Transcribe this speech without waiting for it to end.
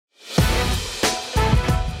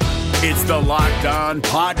It's the Locked On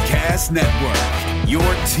Podcast Network, your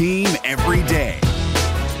team every day.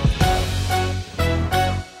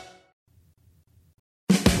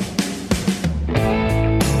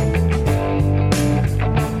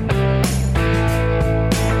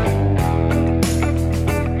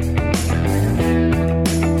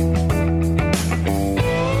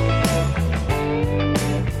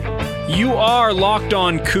 You are Locked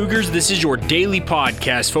On Cougars. This is your daily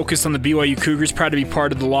podcast focused on the BYU Cougars. Proud to be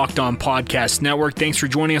part of the Locked On Podcast Network. Thanks for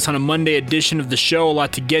joining us on a Monday edition of the show. A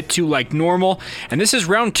lot to get to like normal. And this is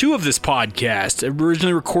round 2 of this podcast.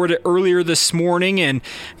 Originally recorded earlier this morning, and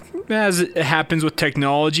as it happens with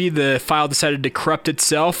technology, the file decided to corrupt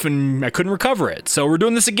itself and I couldn't recover it. So we're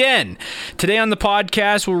doing this again. Today on the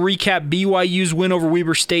podcast, we'll recap BYU's win over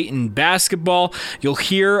Weber State in basketball. You'll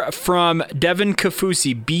hear from Devin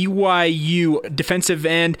Kaufusi, BYU defensive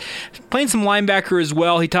end, playing some linebacker as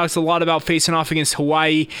well. He talks a lot about facing off against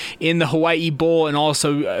Hawaii in the Hawaii Bowl, and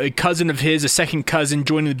also a cousin of his, a second cousin,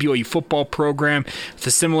 joining the BYU football program with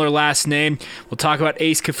a similar last name. We'll talk about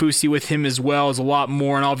Ace Kaufusi with him as well as a lot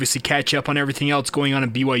more, and obviously catch up on everything else going on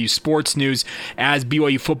in BYU sports news as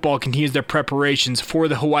BYU football continues their preparations for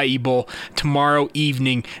the Hawaii Bowl tomorrow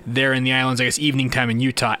evening there in the islands. I guess evening time in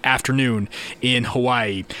Utah, afternoon in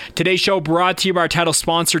Hawaii. Today's show brought to you by our title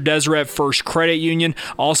sponsor, Deseret First Credit Union.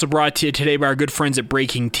 Also brought to you today by our good friends at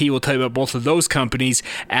Breaking Tea. We'll tell you about both of those companies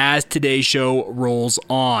as today's show rolls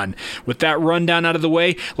on. With that rundown out of the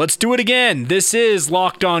way, let's do it again. This is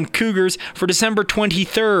Locked On Cougars for December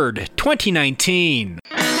 23rd, 2019.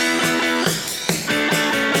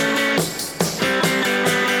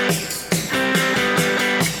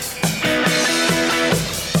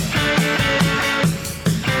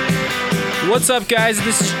 What's up, guys?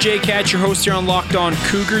 This is Jay Katz, your host here on Locked On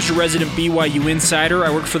Cougars, your resident BYU insider.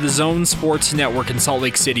 I work for the Zone Sports Network in Salt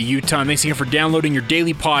Lake City, Utah. Thanks again for downloading your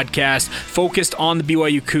daily podcast focused on the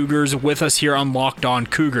BYU Cougars with us here on Locked On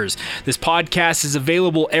Cougars. This podcast is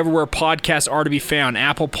available everywhere podcasts are to be found: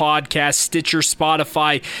 Apple Podcasts, Stitcher,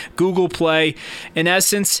 Spotify, Google Play. In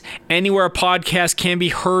essence, anywhere a podcast can be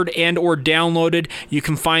heard and or downloaded, you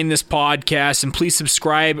can find this podcast. And please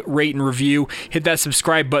subscribe, rate, and review. Hit that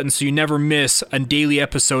subscribe button so you never miss a daily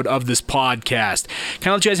episode of this podcast. Can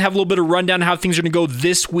I let you guys have a little bit of rundown of how things are going to go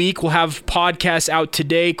this week? We'll have podcasts out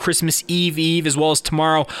today, Christmas Eve, as well as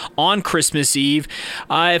tomorrow on Christmas Eve.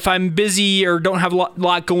 If I'm busy or don't have a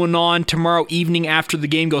lot going on tomorrow evening after the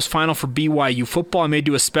game goes final for BYU football, I may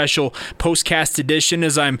do a special postcast edition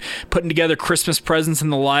as I'm putting together Christmas presents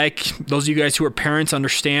and the like. Those of you guys who are parents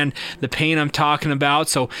understand the pain I'm talking about,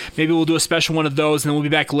 so maybe we'll do a special one of those, and then we'll be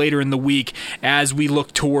back later in the week as we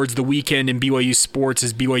look towards the weekend in BYU sports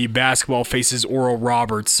as BYU basketball faces Oral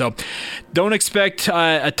Roberts. So don't expect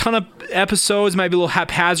a ton of episodes. Might be a little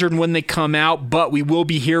haphazard when they come out, but we will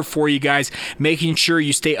be here for you guys, making sure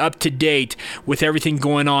you stay up to date with everything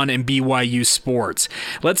going on in BYU sports.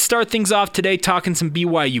 Let's start things off today talking some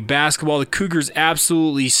BYU basketball. The Cougars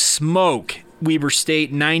absolutely smoke Weber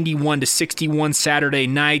State 91-61 Saturday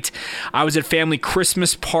night. I was at a family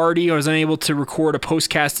Christmas party. I was unable to record a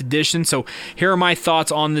postcast edition, so here are my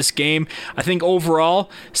thoughts on this game. I think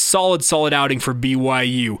overall, solid outing for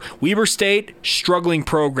BYU. Weber State, struggling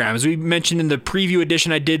program. As we mentioned in the preview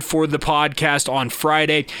edition I did for the podcast on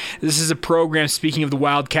Friday, this is a program, speaking of the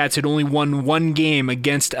Wildcats, had only won one game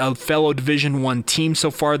against a fellow Division I team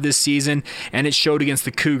so far this season, and it showed against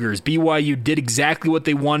the Cougars. BYU did exactly what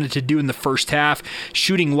they wanted to do in the first half,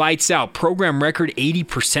 shooting lights out. Program record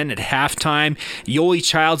 80% at halftime. Yoli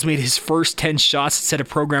Childs made his first 10 shots to set a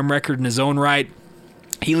program record in his own right.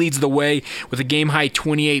 He leads the way with a game-high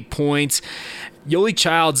 28 points. Yoli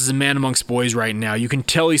Childs is a man amongst boys right now. You can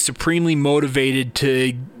tell he's supremely motivated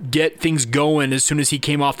to get things going as soon as he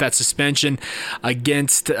came off that suspension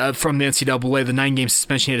against from the NCAA, the 9-game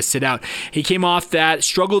suspension he had to sit out. He came off that,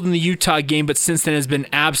 struggled in the Utah game, but since then has been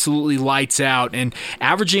absolutely lights out and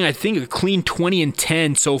averaging, I think, a clean 20 and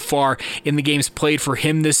 10 so far in the games played for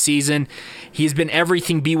him this season. He's been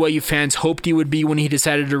everything BYU fans hoped he would be when he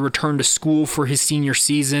decided to return to school for his senior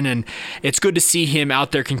season, and it's good to see him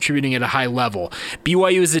out there contributing at a high level.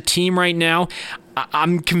 BYU is a team right now.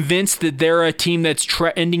 I'm convinced that they're a team that's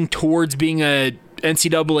trending towards being a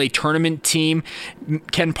NCAA tournament team.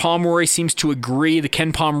 Ken Pomeroy seems to agree. The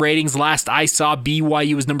Ken Pom ratings, last I saw,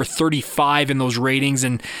 BYU was number 35 in those ratings,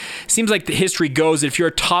 and it seems like the history goes that if you're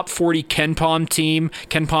a top 40 Ken Pom team,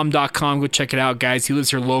 kenpom.com, go check it out, guys. He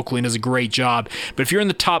lives here locally and does a great job. But if you're in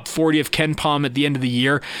the top 40 of Ken Pom at the end of the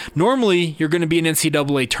year, normally you're going to be an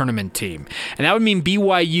NCAA tournament team. And that would mean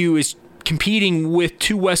BYU is competing with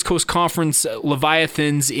two West Coast Conference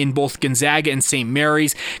Leviathans in both Gonzaga and St.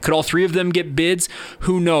 Mary's. Could all three of them get bids?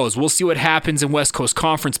 Who knows? We'll see what happens in West Coast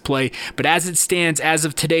Conference play. But as it stands, as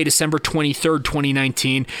of today, December 23rd,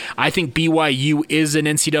 2019, I think BYU is an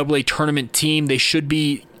NCAA tournament team. They should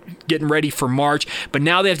be getting ready for March, but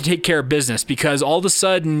now they have to take care of business because all of a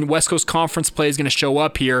sudden West Coast Conference play is going to show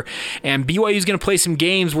up here, and BYU is going to play some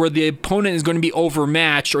games where the opponent is going to be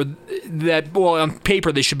overmatched, or that, well, on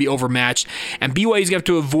paper they should be overmatched, and BYU is going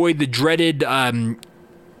to have to avoid the dreaded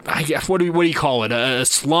I guess, what do you call it? A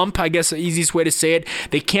slump, I guess the easiest way to say it.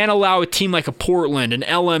 They can't allow a team like a Portland, an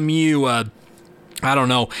LMU,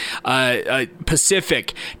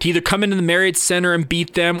 Pacific to either come into the Marriott Center and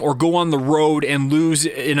beat them or go on the road and lose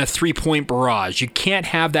in a 3-point barrage. You can't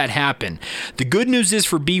have that happen. The good news is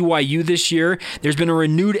for BYU this year, there's been a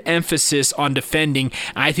renewed emphasis on defending,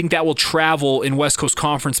 and I think that will travel in West Coast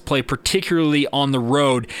Conference play, particularly on the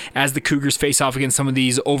road as the Cougars face off against some of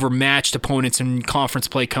these overmatched opponents in conference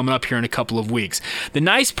play coming up here in a couple of weeks. The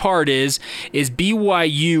nice part is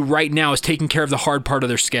BYU right now is taking care of the hard part of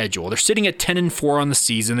their schedule. They're sitting at 10-4 on the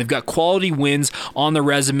season. They've got quality wins on the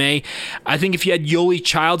resume. I think if you had Yoli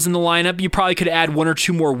Childs in the lineup, you probably could add one or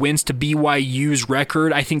two more wins to BYU's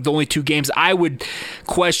record. I think the only two games I would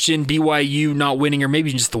question BYU not winning, or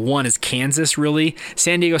maybe just the one, is Kansas, really.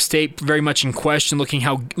 San Diego State very much in question, looking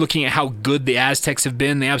at how good the Aztecs have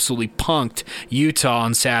been. They absolutely punked Utah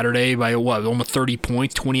on Saturday by almost 30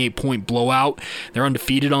 points, 28-point blowout. They're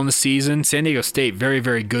undefeated on the season. San Diego State very,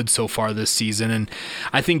 very good so far this season, and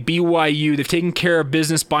I think BYU, they've taken care of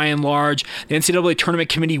business by and large. The NCAA Tournament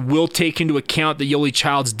Committee will take into account that Yoli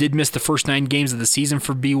Childs did miss the first 9 games of the season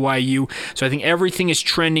for BYU, so I think everything is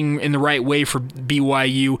trending in the right way for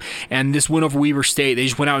BYU, and this win over Weber State, they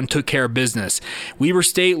just went out and took care of business. Weber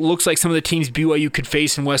State looks like some of the teams BYU could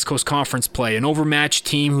face in West Coast Conference play, an overmatched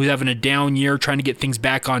team who's having a down year, trying to get things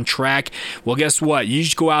back on track. Well, guess what? You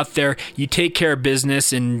just go out there, you take care of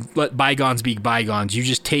business, and let bygones be bygones. You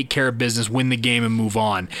just take care of business, win the game, and move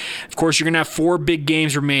on. Of course, you're going to have 4 big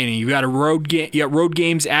games remaining. You got road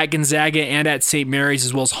games at Gonzaga and at St. Mary's,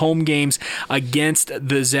 as well as home games against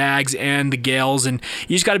the Zags and the Gales, and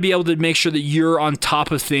you just got to be able to make sure that you're on top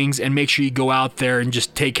of things and make sure you go out there and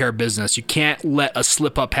just take care of business. You can't let a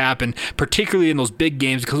slip up happen, particularly in those big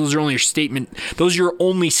games, because those are your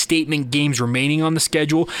only statement games remaining on the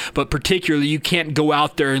schedule. But particularly, you can't go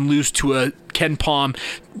out there and lose to a Ken Palm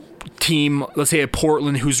team, let's say a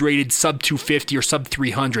Portland, who's rated sub 250 or sub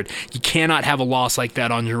 300. You cannot have a loss like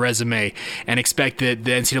that on your resume and expect that the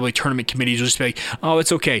NCAA Tournament Committee to just be like, oh,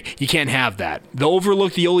 it's okay. You can't have that. They'll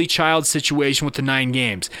overlook the Yoli Child situation with the 9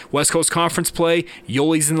 games. West Coast Conference play,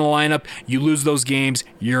 Yoli's in the lineup. You lose those games,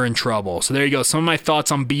 you're in trouble. So there you go. Some of my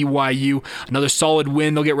thoughts on BYU. Another solid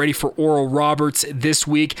win. They'll get ready for Oral Roberts this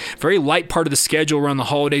week. Very light part of the schedule around the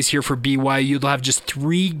holidays here for BYU. They'll have just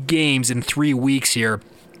 3 games in 3 weeks here,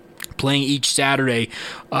 playing each Saturday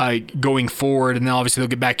going forward, and then obviously they'll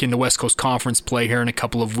get back into West Coast Conference play here in a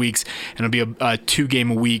couple of weeks, and it'll be a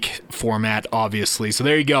 2-game-a-week format, obviously. So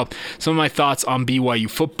there you go. Some of my thoughts on BYU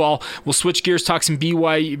football. We'll switch gears, talk some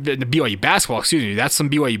BYU basketball. Excuse me, that's some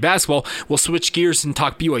BYU basketball. We'll switch gears and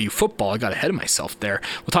talk BYU football. I got ahead of myself there.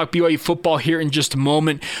 We'll talk BYU football here in just a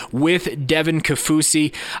moment with Devin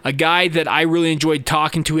Kaufusi, a guy that I really enjoyed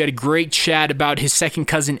talking to. We had a great chat about his second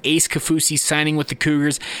cousin, Ace Kaufusi, signing with the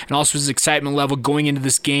Cougars, and also his excitement level going into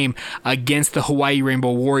this game against the Hawaii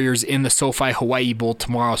Rainbow Warriors in the SoFi Hawaii Bowl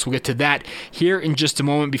tomorrow. So we'll get to that here in just a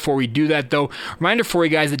moment. Before we do that, though, reminder for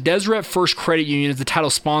you guys that Deseret First Credit Union is the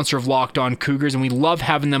title sponsor of Locked On Cougars, and we love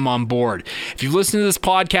having them on board. If you've listened to this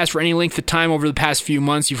podcast for any length of time over the past few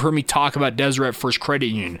months, you've heard me talk about Deseret First Credit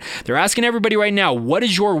Union. They're asking everybody right now, what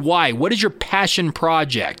is your why? What is your passion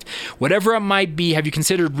project? Whatever it might be, have you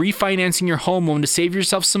considered refinancing your home loan to save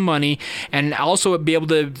yourself some money and also be able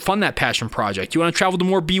to fund that passion project? You want to travel to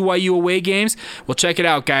more BYU away games? Well, check it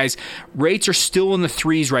out, guys. Rates are still in the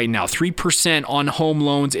 3s right now, 3% on home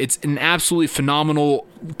loans. It's an absolutely phenomenal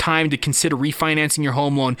time to consider refinancing your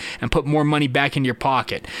home loan and put more money back into your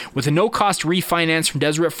pocket. With a no-cost refinance from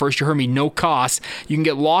Deseret First, you heard me, no cost, you can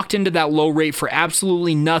get locked into that low rate for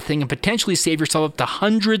absolutely nothing and potentially save yourself up to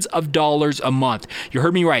hundreds of dollars a month. You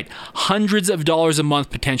heard me right. Hundreds of dollars a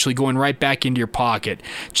month potentially going right back into your pocket.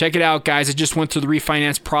 Check it out, guys. I just went through the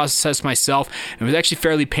refinance process myself, and it was actually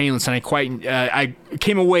fairly painless, and I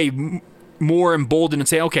came away more emboldened and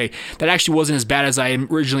say, okay, that actually wasn't as bad as I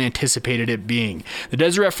originally anticipated it being. The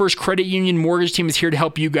Deseret First Credit Union Mortgage Team is here to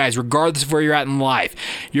help you guys, regardless of where you're at in life.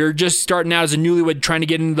 You're just starting out as a newlywed trying to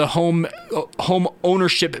get into the home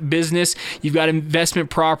ownership business. You've got investment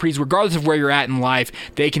properties. Regardless of where you're at in life,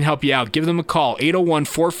 they can help you out. Give them a call,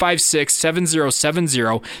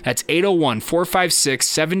 801-456-7070. That's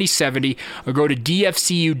 801-456-7070, or go to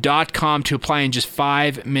dfcu.com to apply in just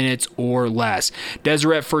 5 minutes or less.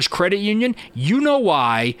 Deseret First Credit Union, you know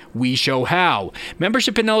why, we show how.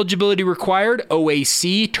 Membership and eligibility required,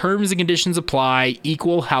 OAC, terms and conditions apply,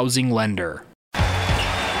 equal housing lender.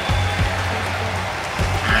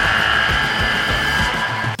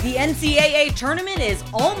 The NCAA tournament is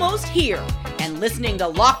almost here, and listening to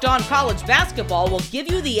Locked On College Basketball will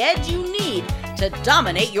give you the edge you need to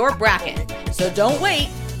dominate your bracket. So don't wait.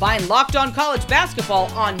 Find Locked On College Basketball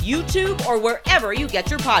on YouTube or wherever you get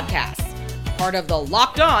your podcasts. Part of the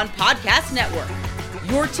Locked On Podcast Network.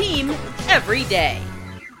 Your team every day.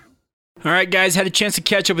 All right, guys, had a chance to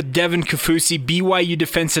catch up with Devin Kaufusi, BYU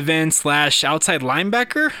defensive end / outside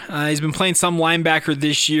linebacker. He's been playing some linebacker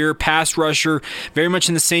this year, pass rusher, very much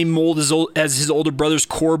in the same mold as his older brothers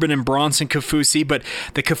Corbin and Bronson Kaufusi, but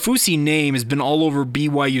the Kaufusi name has been all over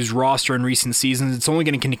BYU's roster in recent seasons. It's only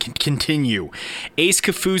going to continue. Ace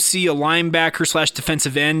Kaufusi, a linebacker /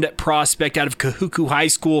 defensive end prospect out of Kahuku High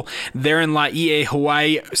School there in Laie,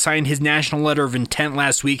 Hawaii, signed his national letter of intent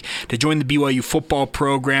last week to join the BYU football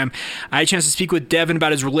program. I had a chance to speak with Devin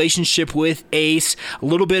about his relationship with Ace, a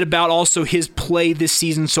little bit about also his play this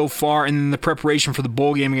season so far, and then the preparation for the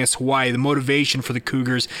bowl game against Hawaii, the motivation for the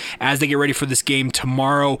Cougars as they get ready for this game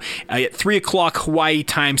tomorrow at 3 o'clock Hawaii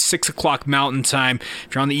time, 6 o'clock Mountain time.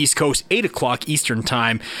 If you're on the East Coast, 8 o'clock Eastern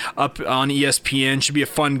time, up on ESPN. Should be a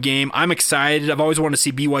fun game. I'm excited. I've always wanted to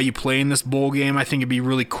see BYU play in this bowl game. I think it'd be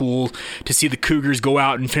really cool to see the Cougars go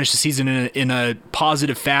out and finish the season in a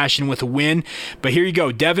positive fashion with a win. But here you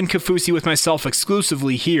go, Devin Kaufusi with myself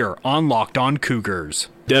exclusively here on Locked On Cougars.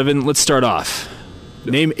 Devin, let's start off.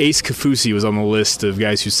 Name Ace Kaufusi was on the list of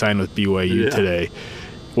guys who signed with BYU today.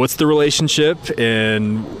 What's the relationship,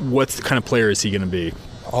 and what kind of player is he going to be?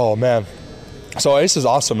 Oh, man. So Ace is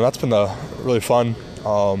awesome, and that's been really fun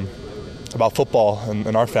about football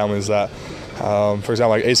in our family is that, for example,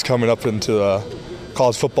 like Ace coming up into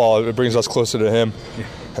college football, it brings us closer to him. Yeah.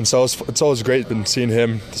 And so it's always great been seeing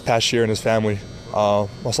him this past year and his family.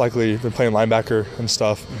 Most likely been playing linebacker and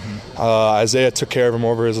stuff. Mm-hmm. Isaiah took care of him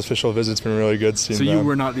over his official visit. It's been really good seeing So them. You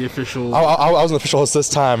were not the official? I was an official host this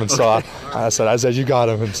time, and so I said, Isaiah, you got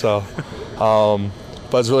him. And so,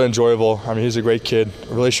 but it's really enjoyable. I mean, he's a great kid.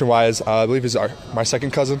 Relation-wise, I believe he's my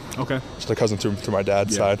second cousin. Okay. Just a cousin through my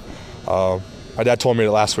dad's side. My dad told me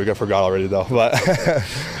it last week. I forgot already, though. But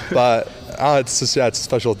it's just, it's a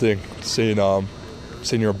special thing seeing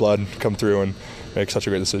your blood come through and make such a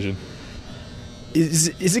great decision.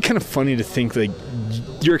 Is it kind of funny to think like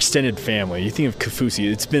your extended family, you think of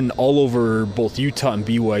Kaufusi, it's been all over both Utah and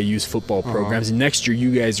BYU's football programs, and next year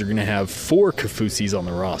you guys are going to have 4 Kaufusis on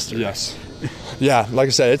the roster. Yes. Yeah, like I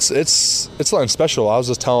said, it's something special. I was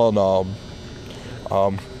just telling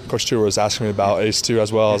Coach Tua was asking me about Ace too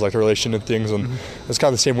as well as like the relation and things, and it's kind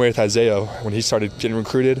of the same way with Isaiah when he started getting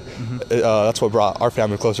recruited. That's what brought our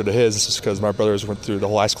family closer to his, just because my brothers went through the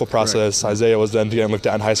whole high school process. Right. Isaiah was then getting looked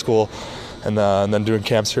at in high school, and then doing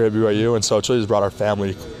camps here at BYU, and so it's really just brought our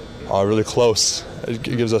family really close. It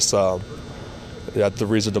gives us the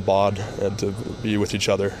reason to bond and to be with each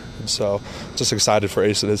other, and so just excited for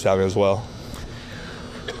Ace and his family as well.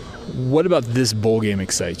 What about this bowl game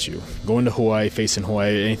excites you? Going to Hawaii, facing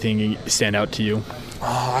Hawaii, anything stand out to you?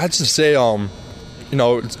 I'd just say,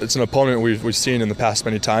 it's an opponent we've seen in the past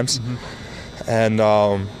many times, and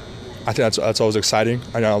I think that's always exciting.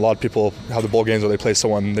 I know a lot of people have the bowl games where they play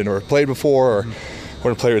someone they never played before or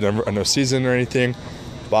wouldn't play with them in a season or anything.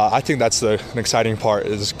 But I think that's an exciting part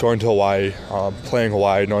is going to Hawaii, playing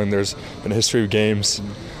Hawaii, knowing there's been a history of games,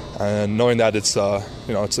 and knowing that it's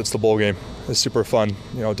the bowl game. It's super fun,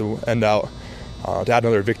 to end out, to add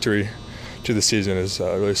another victory to the season is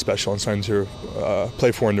really special and something to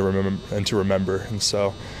play for and to remember.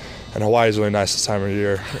 And Hawaii is really nice this time of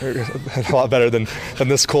year, a lot better than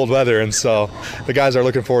this cold weather. And so the guys are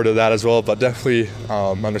looking forward to that as well, but definitely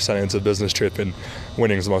understanding it's a business trip and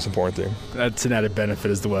winning is the most important thing. That's an added benefit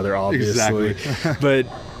is the weather, obviously. Exactly. But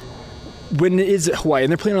when it is Hawaii and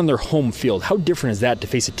they're playing on their home field, how different is that to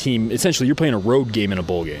face a team? Essentially, you're playing a road game in a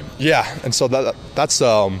bowl game. Yeah, and so that's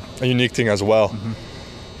a unique thing as well.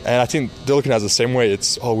 And I think they're looking at it the same way.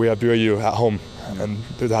 It's, we have BYU at home, and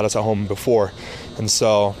they've had us at home before. And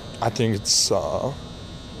so I think it's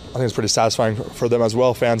pretty satisfying for them as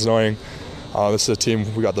well, fans knowing This is a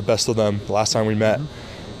team, we got the best of them the last time we met.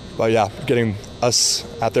 But yeah, getting us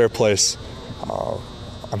at their place,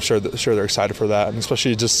 I'm sure they're excited for that. And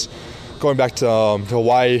especially just going back to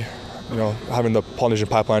Hawaii, having the Polynesian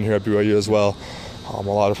pipeline here at BYU as well. A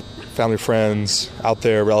lot of family, friends out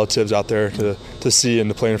there, relatives out there to see and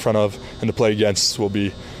to play in front of and to play against will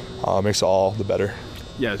be makes it all the better.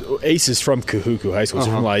 Yeah, Ace is from Kaufusi High School,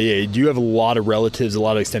 so from Laie. Do you have a lot of relatives, a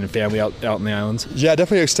lot of extended family out in the islands? Yeah,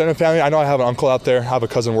 definitely extended family. I know I have an uncle out there. I have a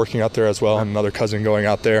cousin working out there as well, and another cousin going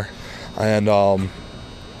out there. And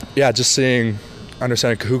just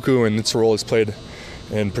understanding Kaufusi and its role it's played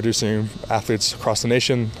in producing athletes across the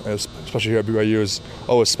nation, especially here at BYU, is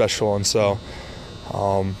always special. And so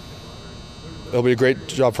it'll be a great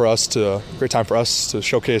time for us to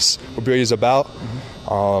showcase what BYU is about.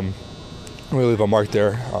 Really leave a mark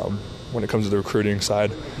there when it comes to the recruiting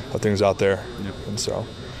side of things out there. Yep. And so,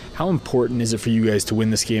 how important is it for you guys to win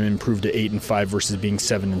this game and improve to 8-5 versus being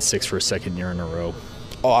 7-6 for a second year in a row?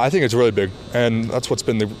 Oh, I think it's really big, and that's what's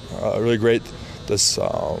been really great with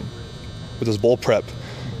this bowl prep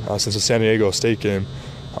since the San Diego State game.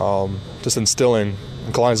 Just instilling,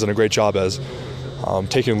 and Kalani's done a great job as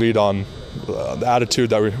taking lead on the attitude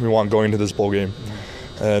that we want going into this bowl game.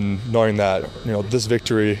 And knowing that this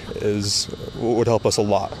victory would help us a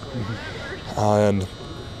lot, and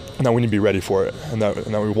that we need to be ready for it, and that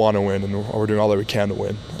we want to win, and we're doing all that we can to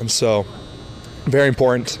win. And so, very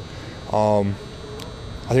important. I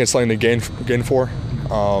think it's something to gain for.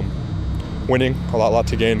 Winning, a lot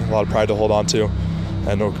to gain, a lot of pride to hold on to,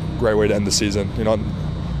 and a great way to end the season.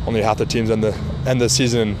 Only half the teams end the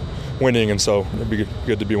season winning, and so it'd be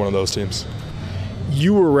good to be one of those teams.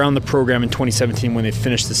 You were around the program in 2017 when they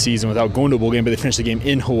finished the season without going to a bowl game, but they finished the game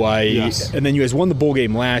in Hawaii. Yes. And then you guys won the bowl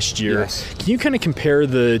game last year. Yes. Can you kind of compare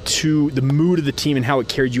the mood of the team and how it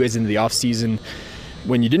carried you guys into the offseason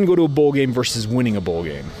when you didn't go to a bowl game versus winning a bowl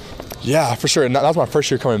game? Yeah, for sure. And that was my first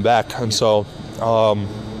year coming back. And so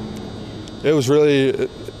it was really,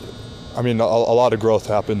 a lot of growth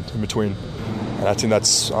happened in between. And I think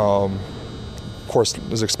that's, of course,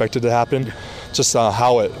 is expected to happen. Just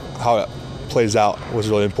how it plays out was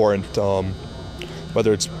really important,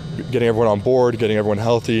 whether it's getting everyone on board, getting everyone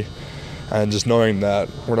healthy, and just knowing that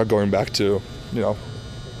we're not going back to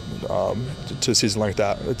to a season like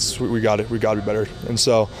that. We got to be better. And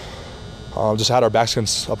so just had our backs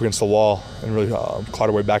up against the wall and really clawed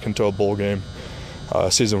our way back into a bowl game.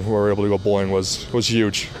 Season where we were able to go bowling was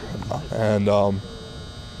huge, and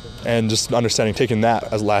just understanding, taking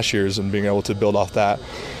that as last year's and being able to build off that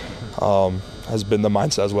has been the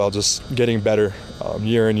mindset as well, just getting better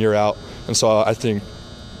year in, year out. And so I think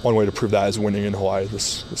one way to prove that is winning in Hawaii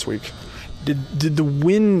this week. Did the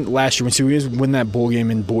win last year, when you guys win that bowl game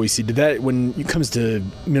in Boise, did that, when it comes to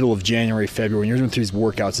middle of January, February, when you're going through these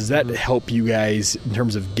workouts, does that help you guys in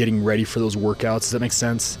terms of getting ready for those workouts? Does that make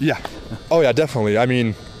sense? Yeah. Oh, yeah, definitely.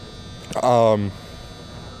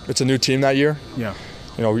 It's a new team that year. Yeah.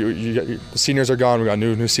 The seniors are gone. We got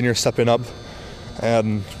new seniors stepping up.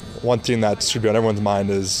 And one thing that should be on everyone's mind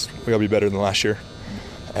is we got to be better than last year.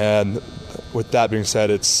 And with that being said,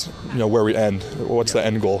 it's where we end. What's the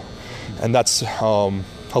end goal? And that's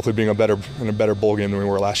hopefully being in a better bowl game than we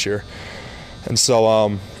were last year. And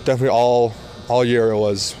so definitely all year it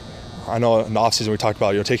was. I know in the offseason we talked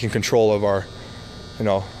about taking control of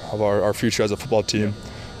our future as a football team.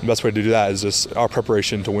 The best way to do that is just our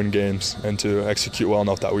preparation to win games and to execute well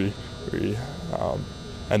enough that we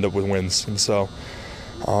end up with wins. And so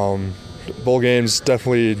bowl games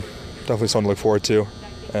definitely something to look forward to,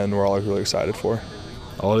 and we're all really excited for.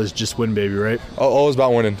 All it is just win, baby, right? Always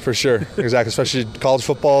about winning, for sure. Exactly, especially college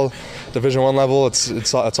football, Division I level.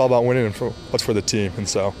 It's all about winning and what's for the team. And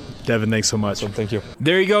so, Devin, thanks so much. So, thank you.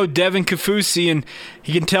 There you go, Devin Kaufusi, and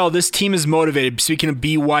you can tell this team is motivated. Speaking of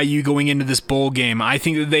BYU going into this bowl game, I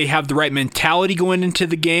think that they have the right mentality going into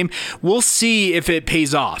the game. We'll see if it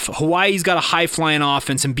pays off. Hawaii's got a high-flying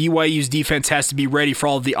offense, and BYU's defense has to be ready for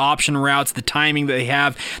all of the option routes, the timing that they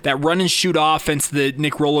have, that run-and-shoot offense that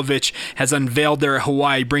Nick Rolovich has unveiled there at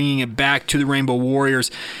Hawaii, bringing it back to the Rainbow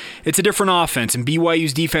Warriors. It's a different offense, and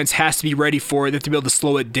BYU's defense has to be ready for it. They have to be able to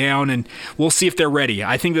slow it down, and we'll see if they're ready.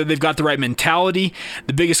 I think that they've got the right mentality.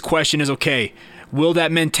 The biggest question is, okay, will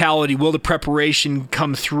that mentality, will the preparation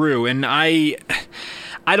come through? And I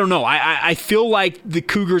don't know. I feel like the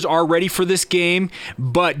Cougars are ready for this game,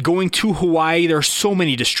 but going to Hawaii, there are so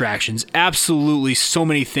many distractions. Absolutely so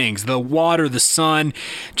many things. The water, the sun,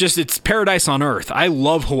 just it's paradise on earth. I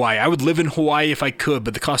love Hawaii. I would live in Hawaii if I could,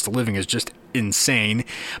 but the cost of living is just insane.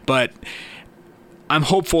 But I'm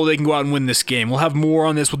hopeful they can go out and win this game. We'll have more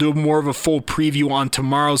on this. We'll do more of a full preview on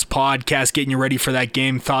tomorrow's podcast, getting you ready for that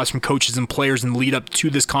game. Thoughts from coaches and players in the lead up to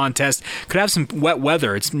this contest. Could have some wet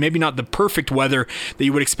weather. It's maybe not the perfect weather that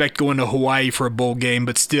you would expect going to Hawaii for a bowl game,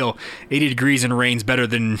 but still, 80 degrees and rain's better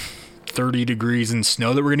than 30 degrees and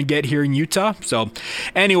snow that we're going to get here in Utah. So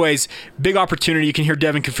anyways, big opportunity. You can hear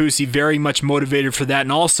Devin Kaufusi very much motivated for that.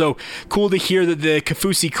 And also cool to hear that the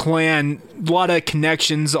Kaufusi clan, a lot of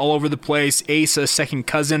connections all over the place. Asa, second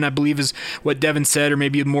cousin, I believe is what Devin said, or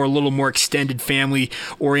maybe a little more extended family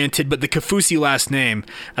oriented. But the Kaufusi last name,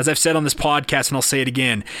 as I've said on this podcast, and I'll say it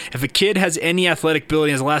again, if a kid has any athletic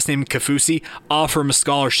ability and has a last name Kaufusi, offer him a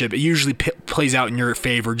scholarship. It usually plays out in your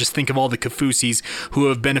favor. Just think of all the Kaufusis who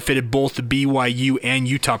have benefited both the BYU and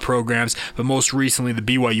Utah programs, but most recently the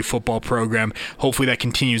BYU football program. Hopefully that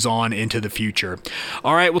continues on into the future.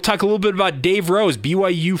 All right, we'll talk a little bit about Dave Rose,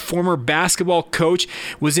 BYU former basketball coach,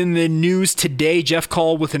 was in the news today. Jeff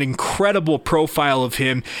Call with an incredible profile of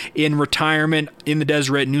him in retirement in the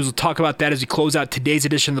Deseret News. We'll talk about that as we close out today's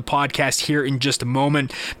edition of the podcast here in just a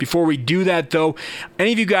moment. Before we do that, though,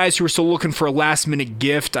 any of you guys who are still looking for a last-minute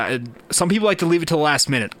gift, some people like to leave it to the last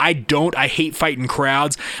minute. I don't. I hate fighting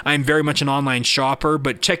crowds. I'm very much an online shopper,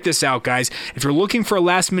 but check this out, guys. If you're looking for a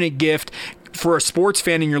last-minute gift for a sports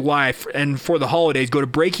fan in your life and for the holidays, go to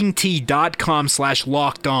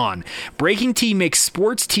breakingtea.com/lockedon. Breaking Tea makes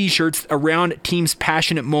sports t-shirts around teams'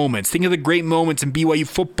 passionate moments. Think of the great moments in BYU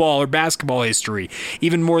football or basketball history.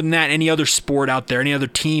 Even more than that, any other sport out there, any other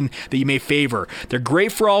team that you may favor. They're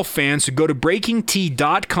great for all fans, so go to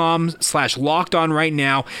breakingtea.com/lockedon right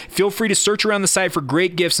now. Feel free to search around the site for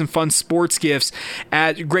great gifts and fun sports gifts.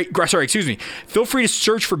 Feel free to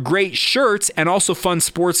search for great shirts and also fun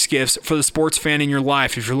sports gifts for the sports fan in your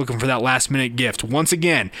life if you're looking for that last minute gift. Once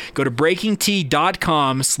again, go to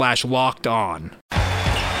breakingtea.com/lockedon.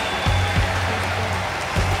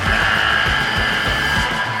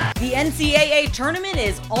 The NCAA tournament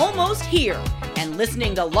is almost here, and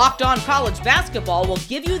listening to Locked On College Basketball will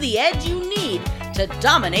give you the edge you need to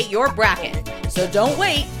dominate your bracket. So don't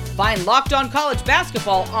wait. Find Locked On College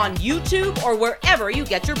Basketball on YouTube or wherever you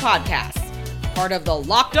get your podcasts. Part of the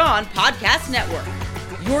Locked On Podcast Network.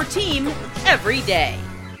 Your team every day.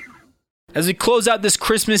 As we close out this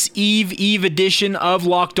Christmas Eve edition of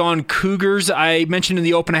Locked On Cougars, I mentioned in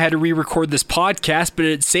the open I had to re-record this podcast, but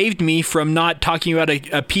it saved me from not talking about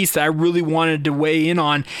a piece that I really wanted to weigh in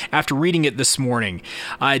on after reading it this morning.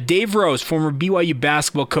 Dave Rose, former BYU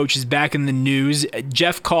basketball coach, is back in the news.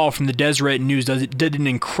 Jeff Call from the Deseret News did an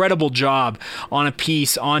incredible job on a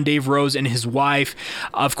piece on Dave Rose and his wife.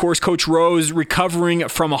 Of course, Coach Rose recovering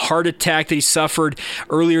from a heart attack that he suffered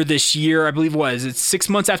earlier this year. I believe it's 6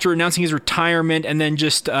 months after announcing his retirement, and then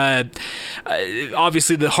just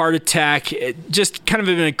obviously the heart attack. Just kind of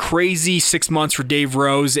been a crazy 6 months for Dave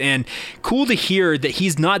Rose, and cool to hear that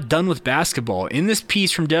he's not done with basketball. In this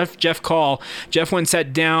piece from Jeff Call, Jeff went and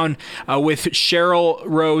sat down with Cheryl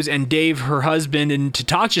Rose and Dave, her husband, and to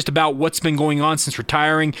talk just about what's been going on since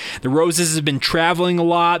retiring. The Roses have been traveling a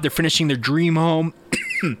lot. They're finishing their dream home.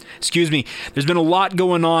 Excuse me. There's been a lot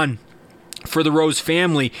going on for the Rose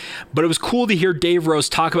family, but it was cool to hear Dave Rose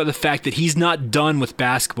talk about the fact that he's not done with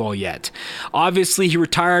basketball yet. Obviously, he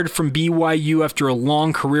retired from BYU after a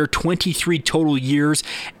long career, 23 total years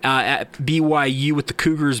at BYU with the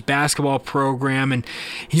Cougars basketball program, and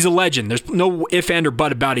he's a legend. There's no if, and, or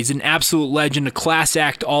but about it. He's an absolute legend, a class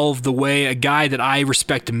act all of the way, a guy that I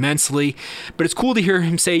respect immensely, but it's cool to hear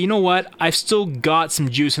him say, you know what, I've still got some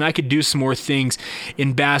juice and I could do some more things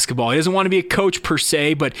in basketball. He doesn't want to be a coach per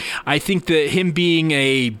se, but I think that him being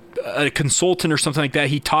a consultant or something like that,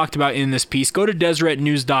 he talked about in this piece. Go to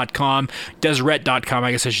deseretnews.com, deseret.com,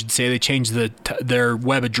 I guess I should say. They changed their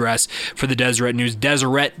web address for the Deseret News,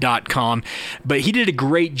 deseret.com. But he did a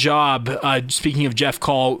great job, speaking of Jeff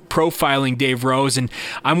Call, profiling Dave Rose, and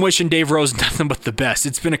I'm wishing Dave Rose nothing but the best.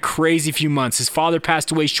 It's been a crazy few months. His father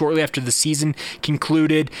passed away shortly after the season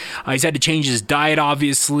concluded. He's had to change his diet,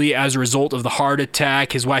 obviously, as a result of the heart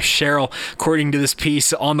attack. His wife, Cheryl, according to this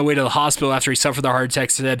piece, on the way to the hospital after he suffered the heart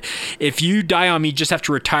attack, said, "If you die on me just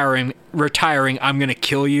after retiring, I'm going to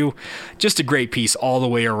kill you." Just a great piece all the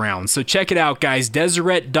way around. So check it out, guys.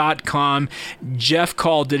 Deseret.com. Jeff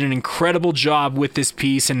Call did an incredible job with this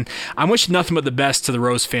piece, and I'm wishing nothing but the best to the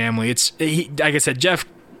Rose family. Like I said, Jeff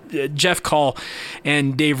Call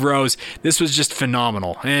and Dave Rose, this was just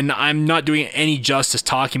phenomenal. And I'm not doing any justice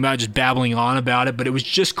talking about it, just babbling on about it, but it was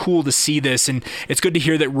just cool to see this. And it's good to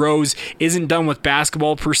hear that Rose isn't done with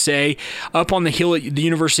basketball per se. Up on the hill at the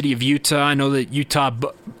University of Utah, I know that Utah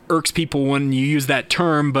irks people when you use that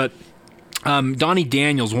term, but Donnie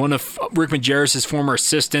Daniels, one of Rick Majerus' former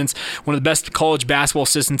assistants, one of the best college basketball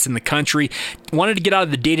assistants in the country, wanted to get out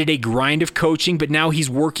of the day-to-day grind of coaching, but now he's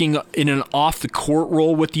working in an off-the-court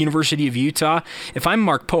role with the University of Utah. If I'm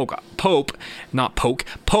Mark Pope,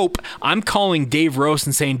 I'm calling Dave Rose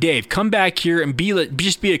and saying, Dave, come back here and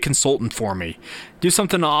just be a consultant for me. Do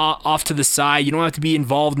something off to the side. You don't have to be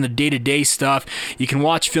involved in the day-to-day stuff. You can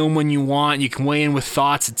watch film when you want. You can weigh in with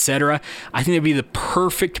thoughts, etc. I think it'd be the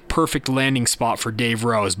perfect landing spot for Dave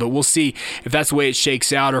Rose. But we'll see if that's the way it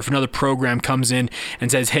shakes out, or if another program comes in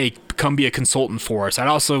and says, hey, come be a consultant for us. I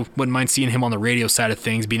also wouldn't mind seeing him on the radio side of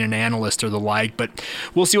things, being an analyst or the like, but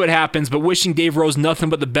we'll see what happens. But wishing Dave Rose nothing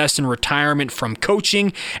but the best in retirement from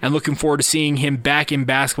coaching, and looking forward to seeing him back in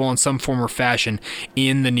basketball in some form or fashion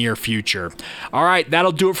in the near future. All right,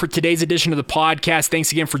 that'll do it for today's edition of the podcast.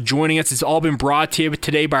 Thanks again for joining us. It's all been brought to you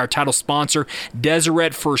today by our title sponsor,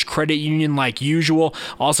 Deseret First Credit Union, like usual.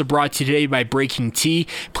 Also brought to you today by Breaking Tea.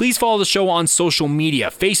 Please follow the show on social media,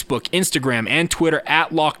 Facebook, Instagram, and Twitter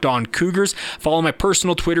at Locked On Cougars. Follow my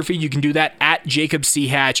personal Twitter feed. You can do that at Jacob C.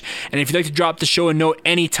 Hatch. And if you'd like to drop the show a note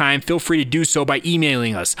anytime, feel free to do so by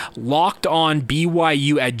emailing us.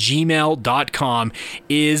 LockedOnBYU@gmail.com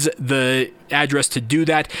is the address to do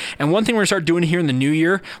that. And one thing we're going to start doing here in the new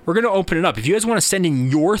year, we're going to open it up. If you guys want to send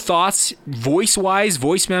in your thoughts, voice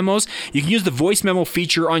memos, you can use the voice memo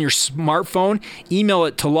feature on your smartphone. Email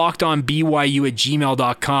it to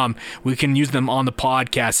lockedonbyu@gmail.com. We can use them on the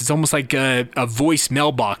podcast. It's almost like a voice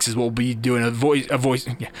mailbox is what we'll be doing. Voice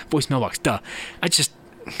mailbox. Duh.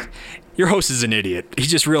 Your host is an idiot. He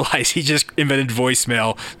just realized he just invented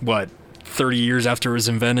voicemail, 30 years after it was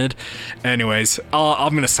invented. Anyways,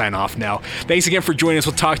 I'm going to sign off now. Thanks again for joining us.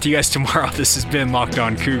 We'll talk to you guys tomorrow. This has been Locked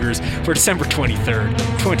On Cougars for December 23rd,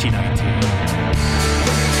 2019.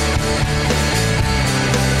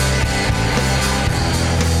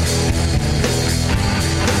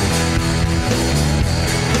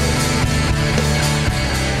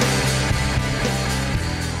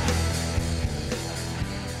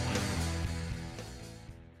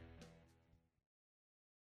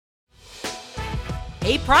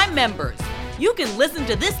 Hey, Prime members, you can listen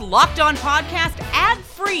to this Locked On podcast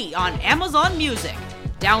ad-free on Amazon Music.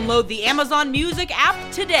 Download the Amazon Music app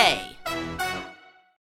today.